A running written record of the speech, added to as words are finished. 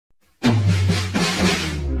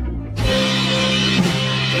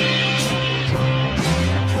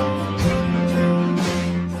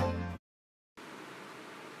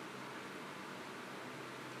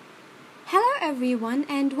everyone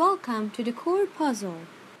and welcome to the core puzzle.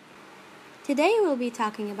 Today we'll be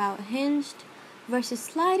talking about hinged versus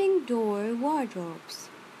sliding door wardrobes.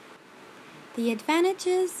 The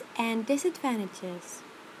advantages and disadvantages.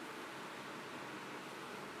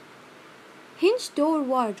 Hinged door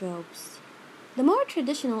wardrobes. The more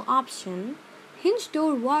traditional option, hinged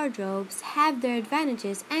door wardrobes have their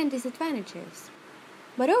advantages and disadvantages.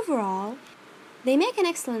 But overall, they make an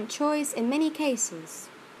excellent choice in many cases.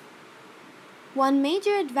 One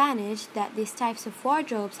major advantage that these types of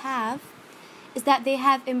wardrobes have is that they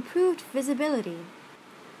have improved visibility.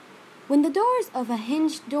 When the doors of a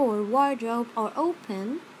hinged door wardrobe are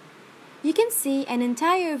open, you can see an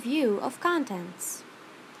entire view of contents.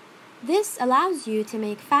 This allows you to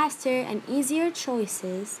make faster and easier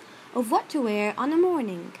choices of what to wear on a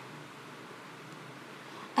morning.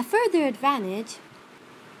 A further advantage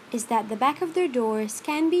is that the back of their doors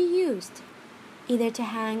can be used either to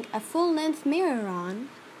hang a full-length mirror on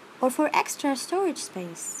or for extra storage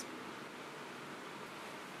space.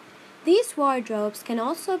 These wardrobes can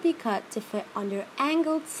also be cut to fit under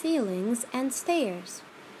angled ceilings and stairs,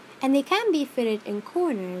 and they can be fitted in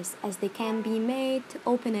corners as they can be made to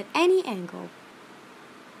open at any angle.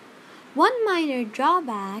 One minor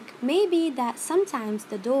drawback may be that sometimes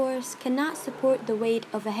the doors cannot support the weight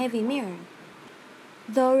of a heavy mirror,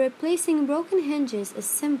 though replacing broken hinges is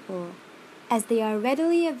simple as they are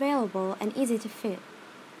readily available and easy to fit.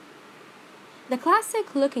 The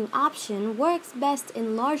classic-looking option works best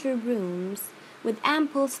in larger rooms with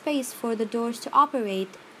ample space for the doors to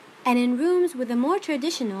operate and in rooms with a more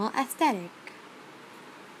traditional aesthetic.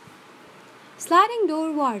 Sliding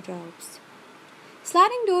door wardrobes.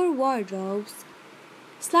 Sliding door wardrobes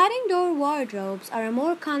are a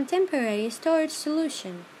more contemporary storage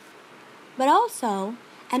solution, but also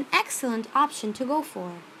an excellent option to go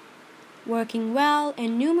for, working well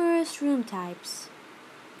in numerous room types.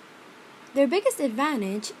 Their biggest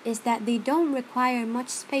advantage is that they don't require much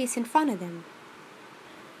space in front of them,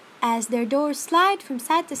 as their doors slide from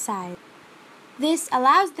side to side. This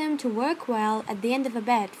allows them to work well at the end of a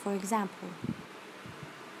bed, for example.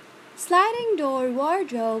 Sliding door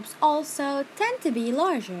wardrobes also tend to be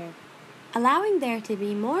larger, allowing there to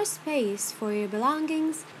be more space for your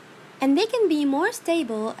belongings, and they can be more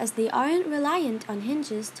stable as they aren't reliant on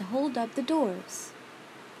hinges to hold up the doors.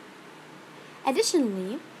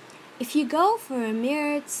 Additionally, if you go for a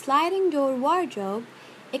mirrored sliding door wardrobe,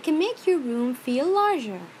 it can make your room feel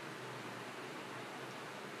larger.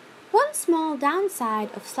 One small downside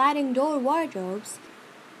of sliding door wardrobes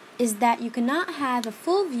is that you cannot have a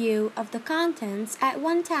full view of the contents at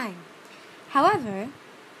one time. However,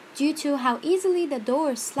 due to how easily the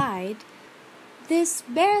doors slide, this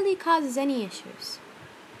barely causes any issues.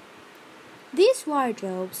 These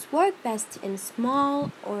wardrobes work best in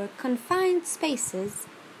small or confined spaces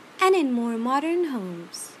and in more modern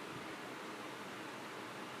homes.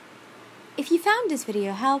 If you found this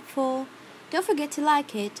video helpful, don't forget to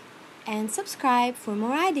like it and subscribe for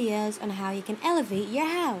more ideas on how you can elevate your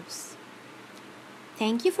house.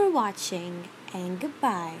 Thank you for watching and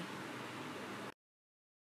goodbye.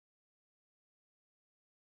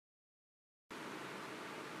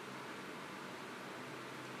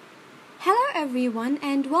 Hello everyone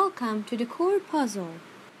and welcome to the core puzzle.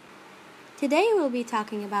 Today we'll be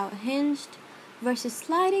talking about hinged versus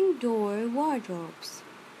sliding door wardrobes.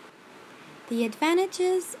 The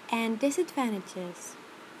advantages and disadvantages.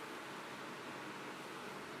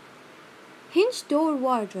 Hinged door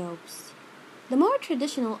wardrobes. The more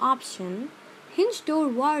traditional option, hinged door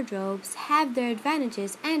wardrobes have their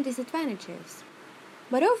advantages and disadvantages.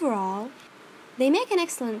 But overall, they make an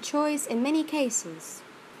excellent choice in many cases.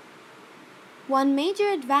 One major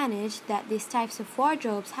advantage that these types of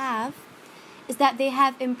wardrobes have is that they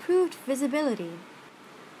have improved visibility.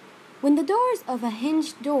 When the doors of a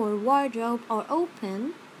hinged door wardrobe are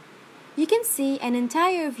open, you can see an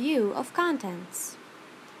entire view of contents.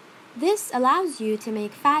 This allows you to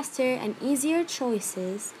make faster and easier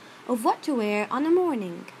choices of what to wear on a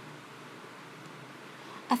morning.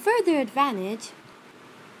 A further advantage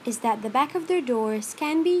is that the back of their doors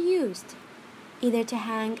can be used either to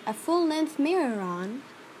hang a full-length mirror on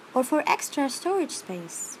or for extra storage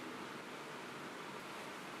space.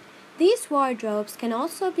 These wardrobes can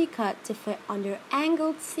also be cut to fit under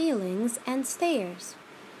angled ceilings and stairs,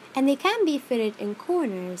 and they can be fitted in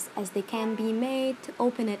corners as they can be made to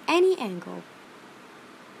open at any angle.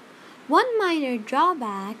 One minor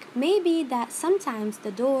drawback may be that sometimes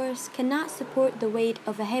the doors cannot support the weight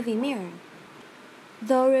of a heavy mirror,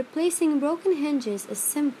 though replacing broken hinges is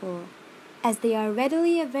simple as they are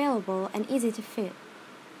readily available and easy to fit.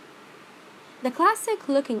 The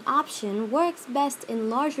classic-looking option works best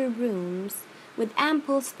in larger rooms with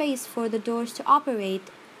ample space for the doors to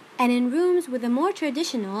operate and in rooms with a more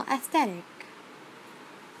traditional aesthetic.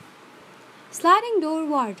 Sliding door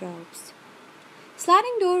wardrobes.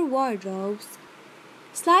 Sliding door wardrobes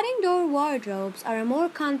are a more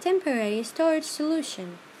contemporary storage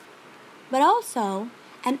solution, but also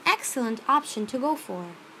an excellent option to go for,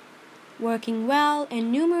 working well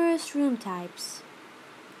in numerous room types.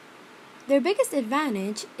 Their biggest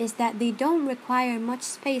advantage is that they don't require much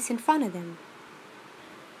space in front of them,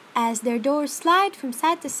 as their doors slide from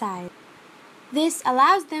side to side. This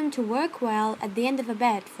allows them to work well at the end of a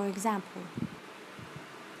bed, for example.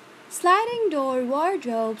 Sliding door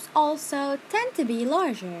wardrobes also tend to be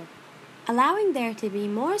larger, allowing there to be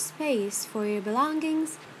more space for your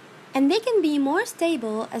belongings, and they can be more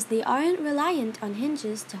stable as they aren't reliant on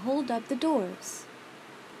hinges to hold up the doors.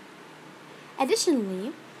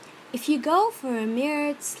 Additionally, if you go for a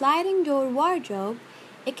mirrored sliding door wardrobe,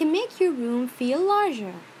 it can make your room feel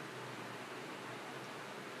larger.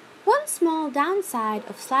 One small downside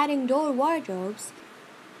of sliding door wardrobes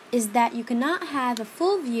is that you cannot have a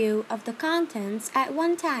full view of the contents at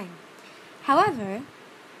one time. However,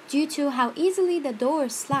 due to how easily the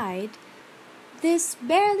doors slide, this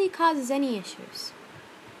barely causes any issues.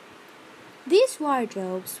 These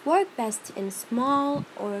wardrobes work best in small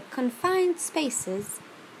or confined spaces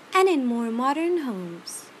and in more modern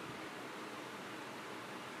homes.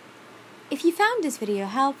 If you found this video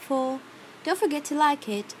helpful, don't forget to like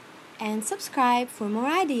it and subscribe for more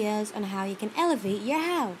ideas on how you can elevate your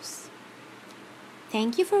house.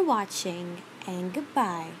 Thank you for watching, and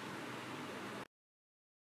goodbye.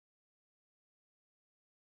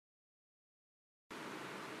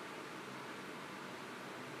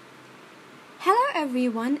 Hello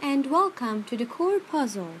everyone, and welcome to the core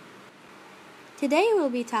puzzle. Today we'll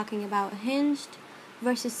be talking about hinged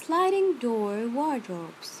versus sliding door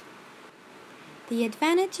wardrobes, the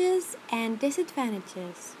advantages and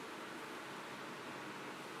disadvantages.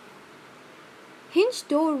 Hinged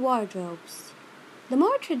door wardrobes. The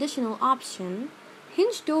more traditional option,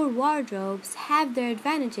 hinged door wardrobes have their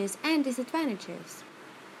advantages and disadvantages,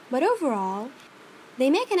 but overall, they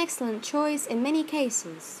make an excellent choice in many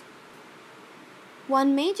cases.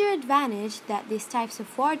 One major advantage that these types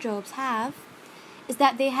of wardrobes have is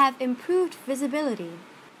that they have improved visibility.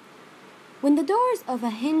 When the doors of a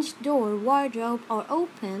hinged door wardrobe are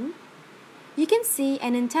open, you can see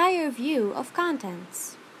an entire view of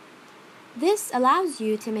contents. This allows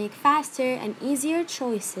you to make faster and easier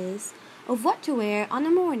choices of what to wear on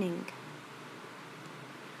a morning.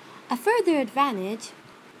 A further advantage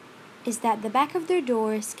is that the back of their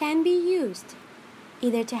doors can be used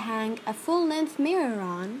either to hang a full-length mirror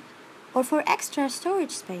on or for extra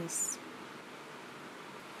storage space.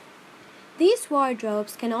 These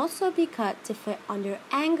wardrobes can also be cut to fit under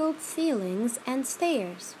angled ceilings and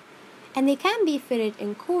stairs, and they can be fitted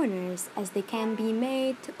in corners as they can be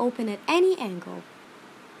made to open at any angle.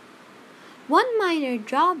 One minor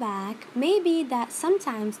drawback may be that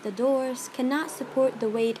sometimes the doors cannot support the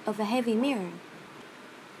weight of a heavy mirror,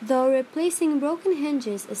 though replacing broken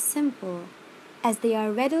hinges is simple as they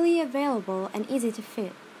are readily available and easy to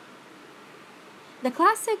fit. The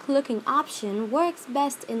classic-looking option works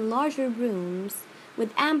best in larger rooms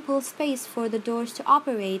with ample space for the doors to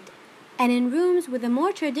operate and in rooms with a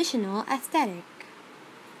more traditional aesthetic.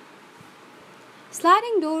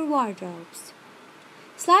 Sliding door wardrobes.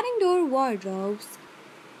 Sliding door wardrobes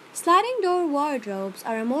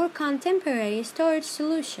are a more contemporary storage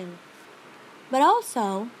solution, but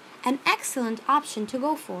also an excellent option to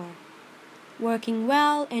go for, working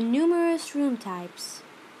well in numerous room types.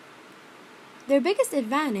 Their biggest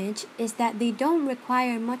advantage is that they don't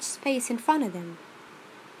require much space in front of them,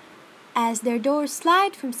 as their doors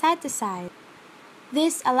slide from side to side.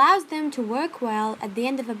 This allows them to work well at the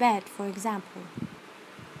end of a bed, for example.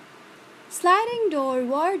 Sliding door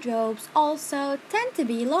wardrobes also tend to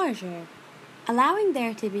be larger, allowing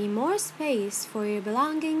there to be more space for your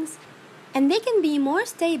belongings, and they can be more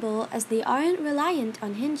stable as they aren't reliant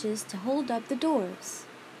on hinges to hold up the doors.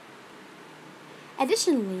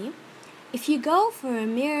 Additionally, if you go for a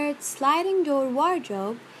mirrored sliding door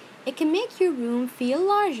wardrobe, it can make your room feel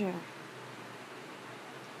larger.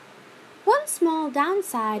 One small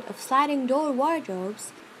downside of sliding door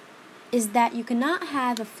wardrobes is that you cannot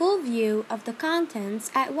have a full view of the contents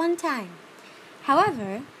at one time.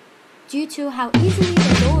 However, due to how easily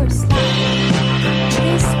the doors slide,